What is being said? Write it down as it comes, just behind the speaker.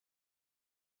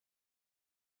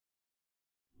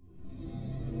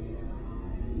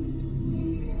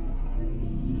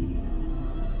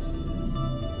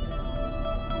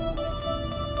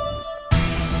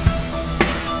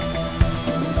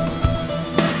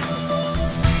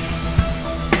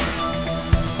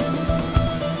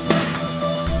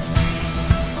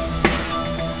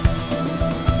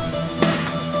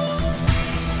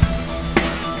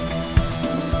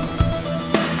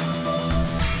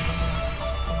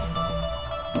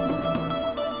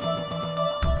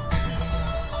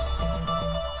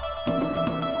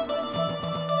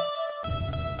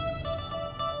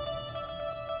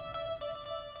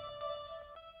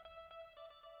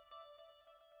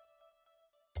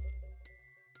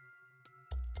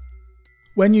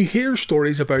When you hear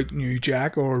stories about New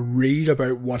Jack or read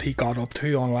about what he got up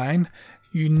to online,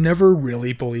 you never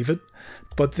really believe it.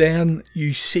 But then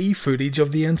you see footage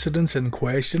of the incidents in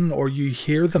question, or you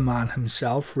hear the man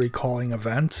himself recalling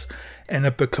events, and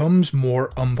it becomes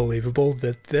more unbelievable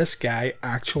that this guy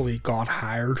actually got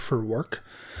hired for work.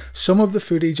 Some of the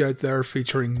footage out there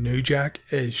featuring New Jack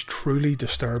is truly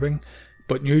disturbing,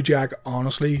 but New Jack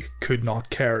honestly could not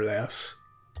care less.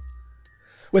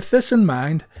 With this in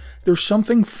mind, there's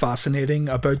something fascinating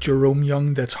about Jerome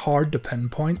Young that's hard to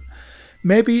pinpoint.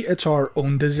 Maybe it's our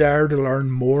own desire to learn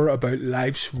more about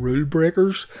life's rule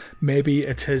breakers, maybe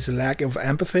it's his lack of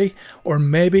empathy, or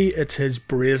maybe it's his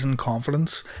brazen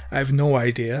confidence. I've no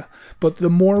idea. But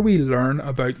the more we learn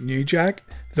about New Jack,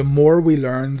 the more we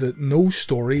learn that no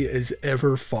story is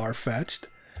ever far-fetched.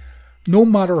 No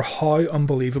matter how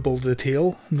unbelievable the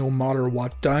tale, no matter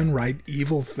what downright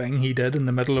evil thing he did in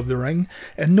the middle of the ring,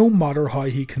 and no matter how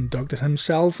he conducted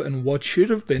himself in what should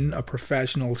have been a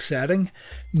professional setting,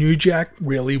 New Jack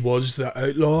really was the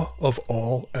outlaw of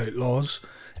all outlaws.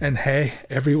 And hey,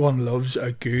 everyone loves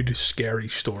a good, scary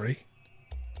story.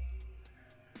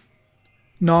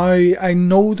 Now, I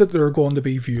know that there are going to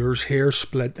be viewers here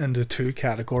split into two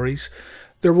categories.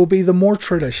 There will be the more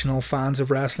traditional fans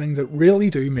of wrestling that really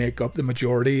do make up the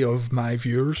majority of my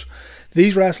viewers.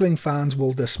 These wrestling fans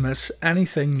will dismiss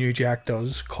anything New Jack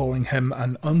does, calling him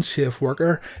an unsafe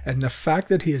worker, and the fact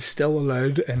that he is still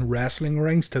allowed in wrestling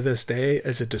rings to this day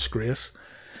is a disgrace.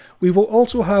 We will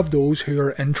also have those who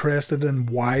are interested in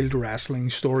wild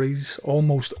wrestling stories,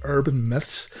 almost urban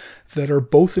myths, that are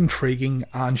both intriguing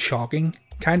and shocking,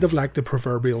 kind of like the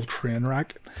proverbial train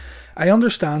wreck. I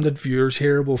understand that viewers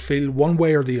here will feel one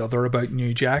way or the other about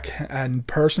New Jack, and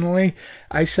personally,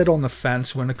 I sit on the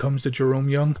fence when it comes to Jerome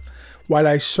Young. While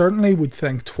I certainly would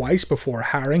think twice before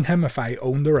hiring him if I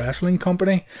owned a wrestling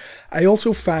company, I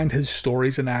also find his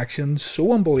stories and actions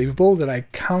so unbelievable that I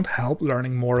can't help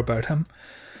learning more about him.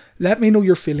 Let me know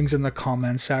your feelings in the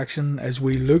comments section as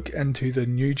we look into the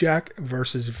New Jack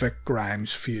versus Vic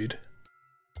Grimes feud.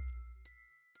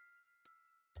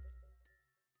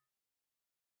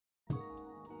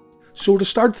 So to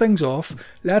start things off,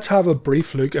 let's have a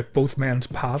brief look at both men's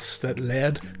paths that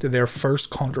led to their first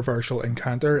controversial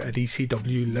encounter at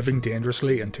ECW Living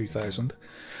Dangerously in 2000.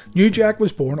 New Jack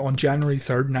was born on January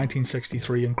 3rd,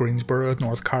 1963 in Greensboro,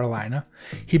 North Carolina.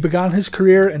 He began his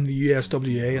career in the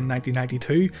USWA in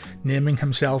 1992, naming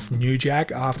himself New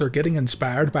Jack after getting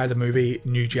inspired by the movie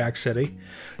New Jack City.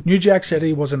 New Jack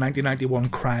City was a 1991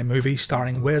 crime movie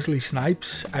starring Wesley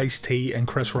Snipes, Ice-T and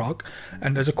Chris Rock,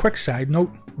 and as a quick side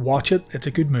note, watch it, it's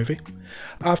a good movie.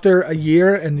 After a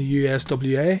year in the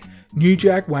USWA, New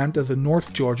Jack went to the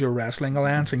North Georgia Wrestling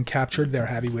Alliance and captured their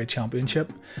heavyweight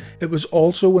championship. It was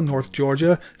also in North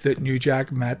Georgia that New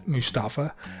Jack met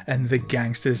Mustafa and the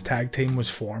Gangstas tag team was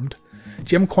formed.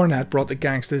 Jim Cornette brought the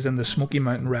Gangstas into Smoky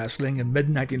Mountain Wrestling in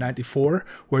mid-1994,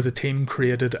 where the team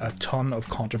created a ton of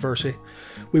controversy.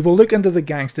 We will look into the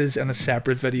Gangstas in a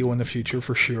separate video in the future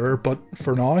for sure, but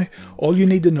for now, all you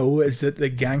need to know is that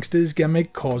the Gangstas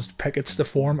gimmick caused pickets to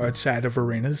form outside of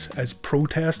arenas, as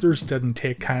protesters didn't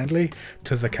take kindly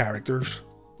to the characters.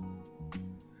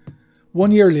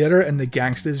 1 year later, and the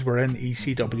Gangstas were in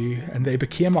ECW, and they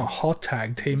became a hot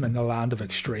tag team in the land of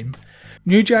Extreme.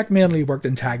 New Jack mainly worked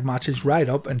in tag matches right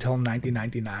up until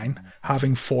 1999,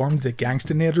 having formed the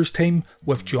Gangstanators team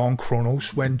with John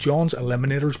Kronos when John's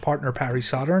Eliminators partner Perry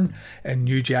Saturn and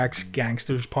New Jack's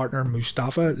Gangsters partner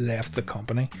Mustafa left the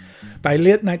company. By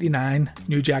late 99,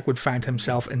 New Jack would find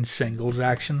himself in singles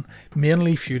action,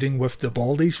 mainly feuding with the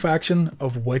Baldies faction,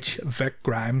 of which Vic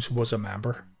Grimes was a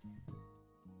member.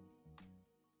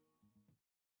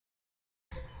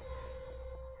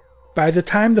 By the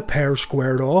time the pair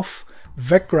squared off,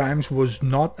 Vic Grimes was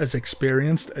not as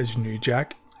experienced as New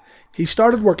Jack. He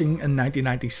started working in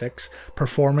 1996,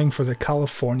 performing for the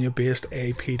California-based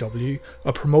APW,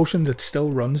 a promotion that still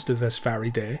runs to this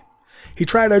very day. He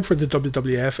tried out for the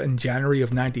WWF in January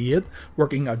of '98,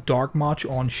 working a dark match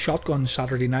on Shotgun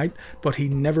Saturday Night, but he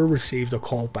never received a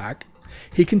call back.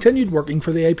 He continued working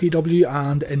for the APW,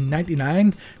 and in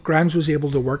 '99, Grimes was able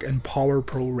to work in Power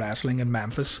Pro Wrestling in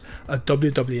Memphis, a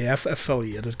WWF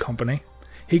affiliated company.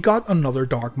 He got another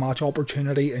dark match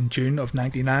opportunity in June of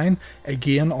 '99,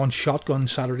 again on Shotgun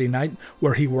Saturday Night,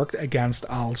 where he worked against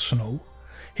Al Snow.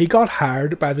 He got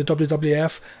hired by the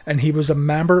WWF, and he was a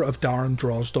member of Darren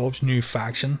Drozdov's new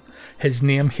faction. His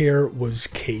name here was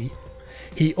Key.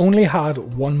 He only had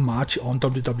one match on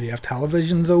WWF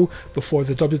television though, before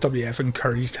the WWF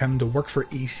encouraged him to work for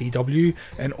ECW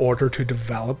in order to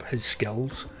develop his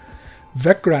skills.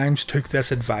 Vic Grimes took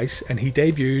this advice and he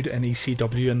debuted in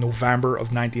ECW in November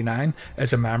of '99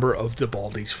 as a member of the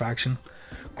Baldies faction.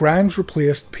 Grimes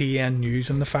replaced PN News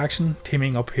in the faction,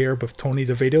 teaming up here with Tony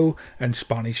DeVito and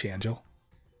Spanish Angel.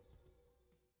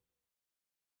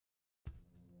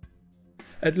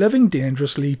 At Living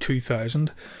Dangerously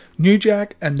 2000, New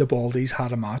Jack and the Baldies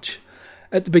had a match.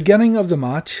 At the beginning of the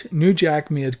match, New Jack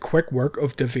made quick work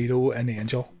of DeVito and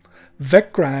Angel.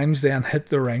 Vic Grimes then hit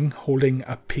the ring holding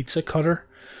a pizza cutter.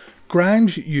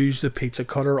 Grimes used the pizza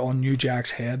cutter on New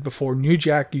Jack's head before New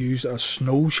Jack used a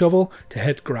snow shovel to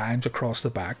hit Grimes across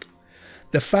the back.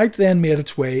 The fight then made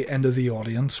its way into the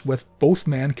audience, with both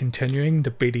men continuing to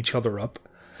beat each other up.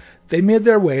 They made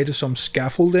their way to some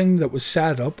scaffolding that was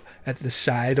set up at the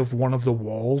side of one of the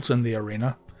walls in the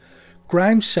arena.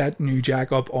 Grimes set New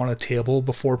Jack up on a table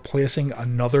before placing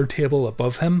another table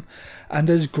above him, and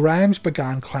as Grimes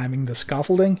began climbing the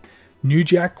scaffolding, New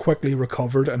Jack quickly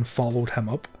recovered and followed him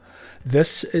up.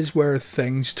 This is where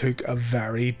things took a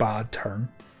very bad turn.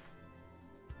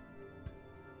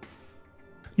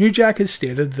 New Jack has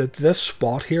stated that this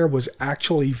spot here was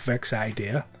actually Vic's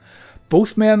idea.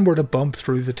 Both men were to bump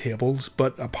through the tables,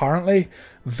 but apparently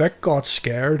Vic got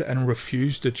scared and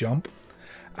refused to jump.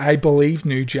 I believe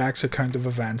New Jack's account of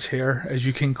events here, as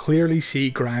you can clearly see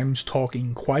Grimes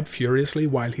talking quite furiously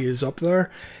while he is up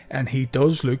there, and he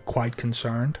does look quite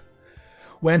concerned.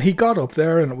 When he got up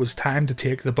there and it was time to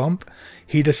take the bump,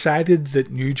 he decided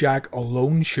that New Jack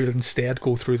alone should instead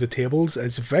go through the tables,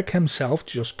 as Vic himself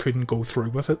just couldn't go through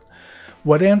with it.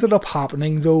 What ended up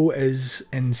happening though is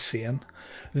insane.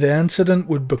 The incident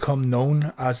would become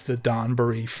known as the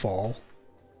Danbury Fall.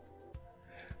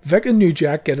 Vic and New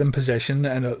Jack get in position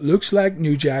and it looks like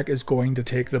New Jack is going to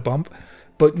take the bump,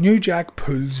 but New Jack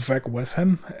pulls Vic with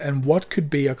him in what could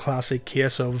be a classic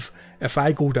case of, if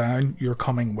I go down, you're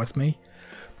coming with me.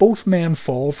 Both men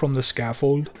fall from the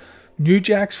scaffold. New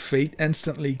Jack's feet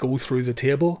instantly go through the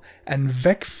table and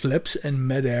Vic flips in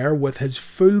midair with his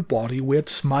full body weight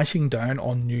smashing down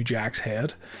on New Jack's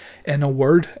head. In a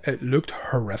word, it looked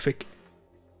horrific.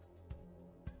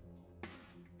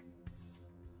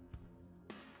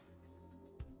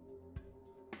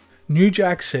 New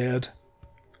Jack said,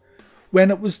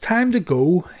 "When it was time to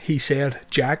go, he said,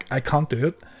 'Jack, I can't do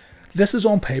it. This is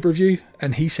on pay-per-view,'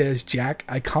 and he says, 'Jack,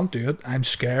 I can't do it. I'm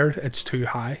scared. It's too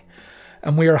high.'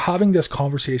 And we are having this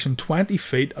conversation 20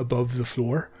 feet above the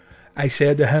floor. I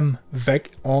said to him,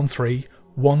 'Vic, on 3,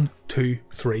 1, 2,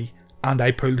 3, and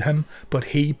I pulled him, but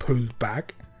he pulled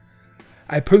back.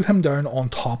 I pulled him down on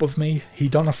top of me. He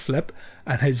done a flip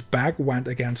and his back went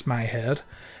against my head.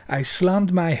 I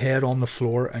slammed my head on the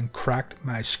floor and cracked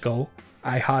my skull.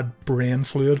 I had brain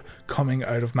fluid coming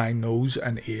out of my nose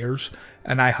and ears,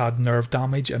 and I had nerve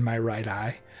damage in my right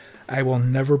eye. I will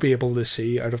never be able to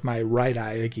see out of my right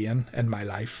eye again in my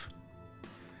life.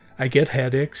 I get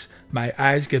headaches, my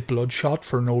eyes get bloodshot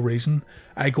for no reason.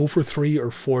 I go for 3 or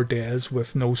 4 days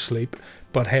with no sleep,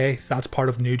 but hey, that's part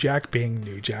of New Jack being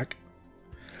New Jack.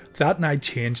 That night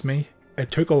changed me.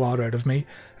 It took a lot out of me.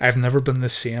 I've never been the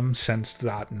same since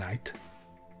that night."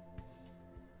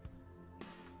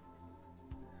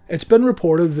 It's been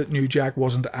reported that New Jack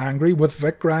wasn't angry with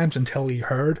Vic Grimes until he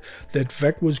heard that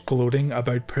Vic was gloating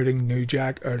about putting New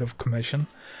Jack out of commission.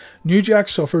 New Jack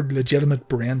suffered legitimate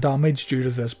brain damage due to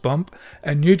this bump,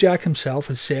 and New Jack himself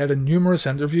has said in numerous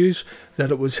interviews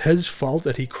that it was his fault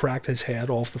that he cracked his head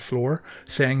off the floor,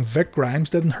 saying Vic Grimes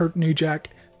didn't hurt New Jack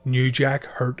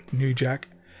hurt New Jack.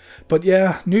 But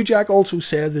yeah, New Jack also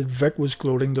said that Vic was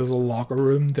gloating to the locker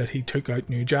room that he took out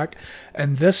New Jack,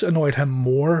 and this annoyed him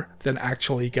more than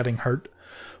actually getting hurt.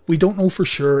 We don't know for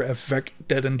sure if Vic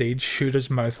did indeed shoot his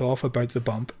mouth off about the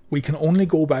bump. We can only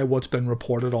go by what's been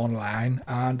reported online,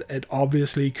 and it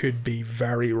obviously could be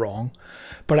very wrong.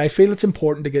 But I feel it's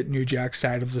important to get New Jack's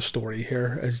side of the story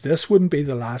here, as this wouldn't be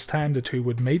the last time the two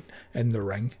would meet in the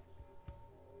ring.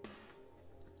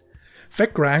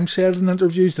 Vic Grimes said in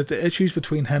interviews that the issues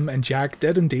between him and Jack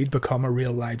did indeed become a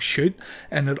real live shoot,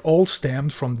 and it all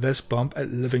stemmed from this bump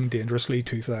at Living Dangerously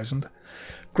 2000.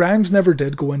 Grimes never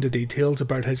did go into details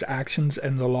about his actions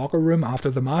in the locker room after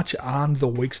the match and the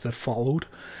weeks that followed.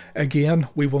 Again,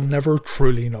 we will never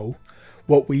truly know.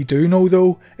 What we do know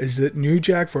though is that New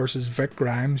Jack versus Vic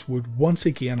Grimes would once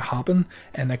again happen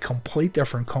in a complete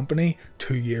different company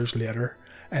 2 years later,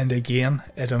 and again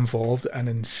it involved an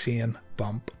insane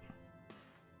bump.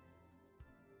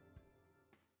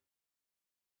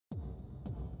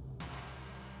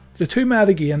 The two met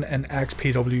again in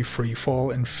XPW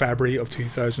Freefall in February of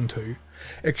 2002.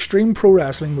 Extreme Pro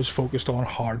Wrestling was focused on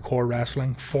hardcore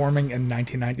wrestling, forming in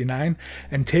 1999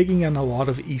 and taking in a lot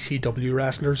of ECW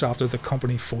wrestlers after the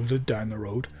company folded down the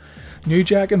road. New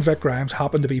Jack and Vic Grimes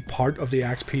happened to be part of the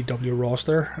XPW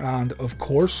roster, and of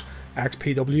course,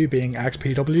 XPW being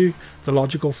XPW, the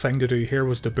logical thing to do here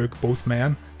was to book both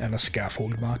men in a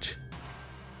scaffold match.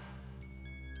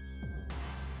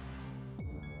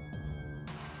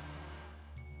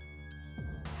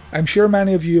 I'm sure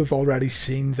many of you have already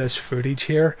seen this footage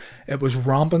here. It was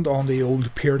rampant on the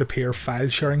old peer-to-peer file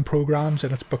sharing programs,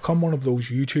 and it's become one of those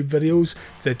YouTube videos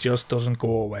that just doesn't go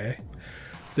away.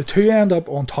 The two end up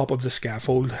on top of the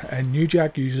scaffold, and New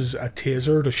Jack uses a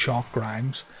taser to shock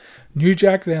Grimes. New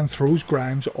Jack then throws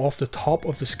Grimes off the top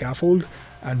of the scaffold,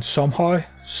 and somehow,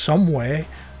 some way,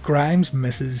 Grimes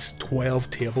misses 12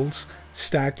 tables,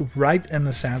 stacked right in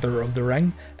the centre of the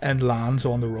ring, and lands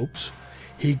on the ropes.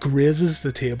 He grazes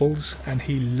the tables, and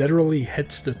he literally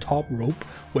hits the top rope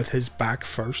with his back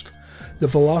first. The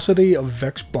velocity of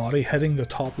Vic's body hitting the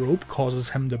top rope causes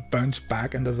him to bounce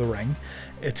back into the ring.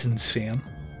 It's insane.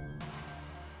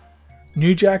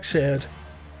 New Jack said,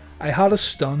 "I had a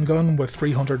stun gun with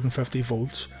 350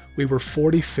 volts. We were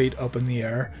 40 feet up in the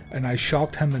air, and I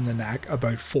shocked him in the neck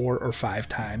about 4 or 5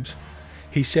 times.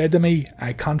 He said to me,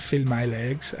 'I can't feel my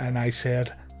legs,' and I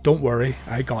said, 'Don't worry,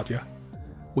 I got you.'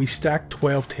 We stacked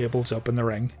 12 tables up in the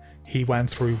ring. He went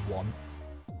through 1.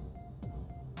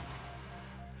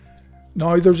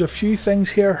 Now there's a few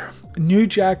things here. New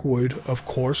Jack would, of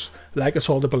course, like us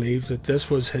all to believe that this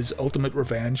was his ultimate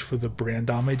revenge for the brain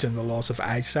damage and the loss of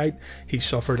eyesight he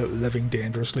suffered at Living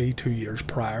Dangerously 2 years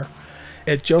prior.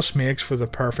 It just makes for the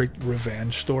perfect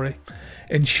revenge story.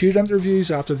 In shoot interviews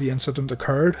after the incident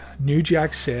occurred, New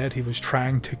Jack said he was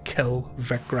trying to kill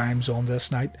Vic Grimes on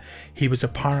this night. He was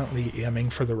apparently aiming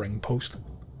for the ring post.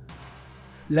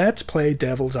 Let's play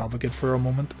devil's advocate for a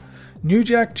moment. New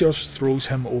Jack just throws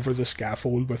him over the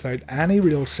scaffold without any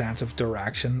real sense of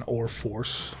direction or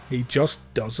force. He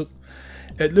just does it.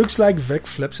 It looks like Vic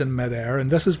flips in midair, and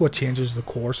this is what changes the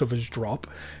course of his drop,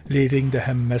 leading to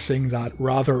him missing that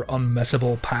rather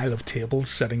unmissable pile of tables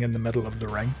sitting in the middle of the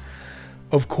ring.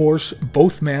 Of course,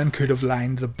 both men could have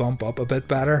lined the bump up a bit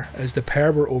better, as the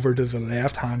pair were over to the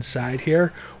left hand side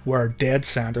here, where dead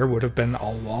centre would have been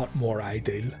a lot more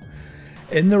ideal.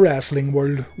 In the wrestling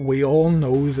world, we all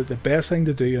know that the best thing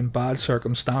to do in bad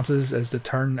circumstances is to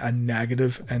turn a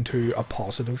negative into a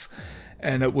positive,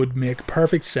 and it would make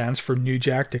perfect sense for New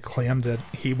Jack to claim that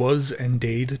he was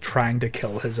indeed trying to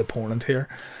kill his opponent here.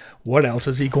 What else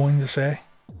is he going to say?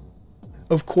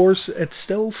 Of course, it's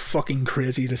still fucking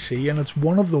crazy to see, and it's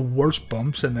one of the worst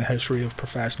bumps in the history of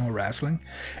professional wrestling.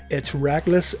 It's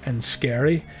reckless and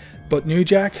scary, but New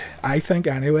Jack, I think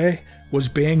anyway, was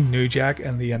being New Jack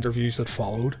in the interviews that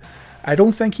followed. I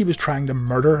don't think he was trying to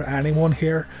murder anyone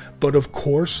here, but of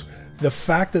course, the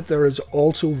fact that there is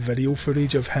also video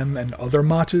footage of him in other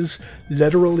matches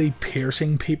literally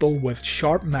piercing people with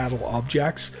sharp metal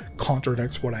objects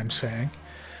contradicts what I'm saying.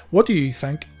 What do you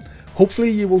think? Hopefully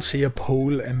you will see a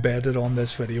poll embedded on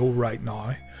this video right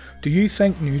now. Do you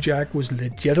think New Jack was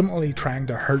legitimately trying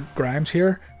to hurt Grimes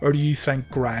here, or do you think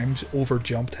Grimes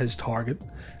overjumped his target?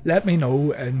 Let me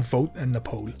know and vote in the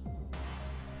poll.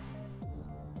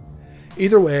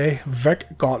 Either way,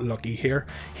 Vic got lucky here.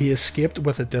 He escaped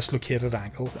with a dislocated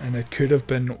ankle, and it could have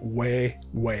been way,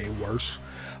 way worse.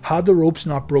 Had the ropes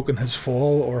not broken his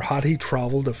fall, or had he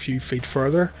travelled a few feet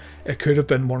further, it could have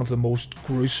been one of the most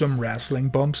gruesome wrestling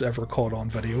bumps ever caught on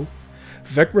video.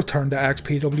 Vic returned to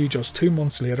XPW just 2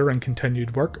 months later and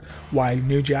continued work, while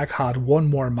New Jack had one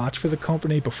more match for the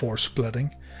company before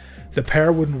splitting. The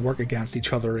pair wouldn't work against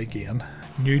each other again.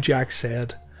 New Jack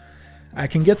said, "I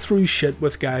can get through shit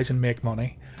with guys and make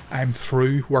money. I'm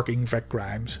through working Vic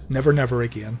Grimes. Never, never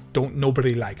again. Don't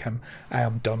nobody like him. I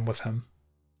am done with him."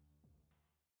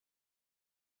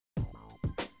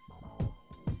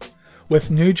 With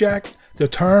New Jack, the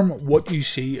term "what you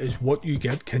see is what you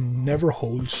get" can never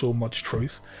hold so much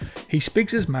truth. He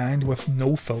speaks his mind with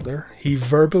no filter. He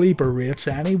verbally berates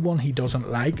anyone he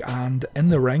doesn't like, and in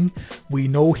the ring, we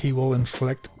know he will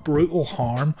inflict brutal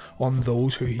harm on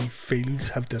those who he feels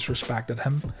have disrespected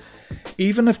him.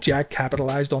 Even if Jack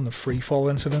capitalised on the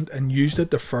freefall incident and used it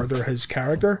to further his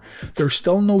character, there's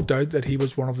still no doubt that he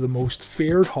was one of the most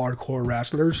feared hardcore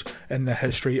wrestlers in the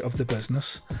history of the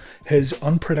business. His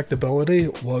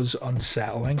unpredictability was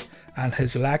unsettling, and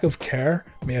his lack of care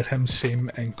made him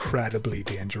seem incredibly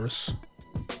dangerous.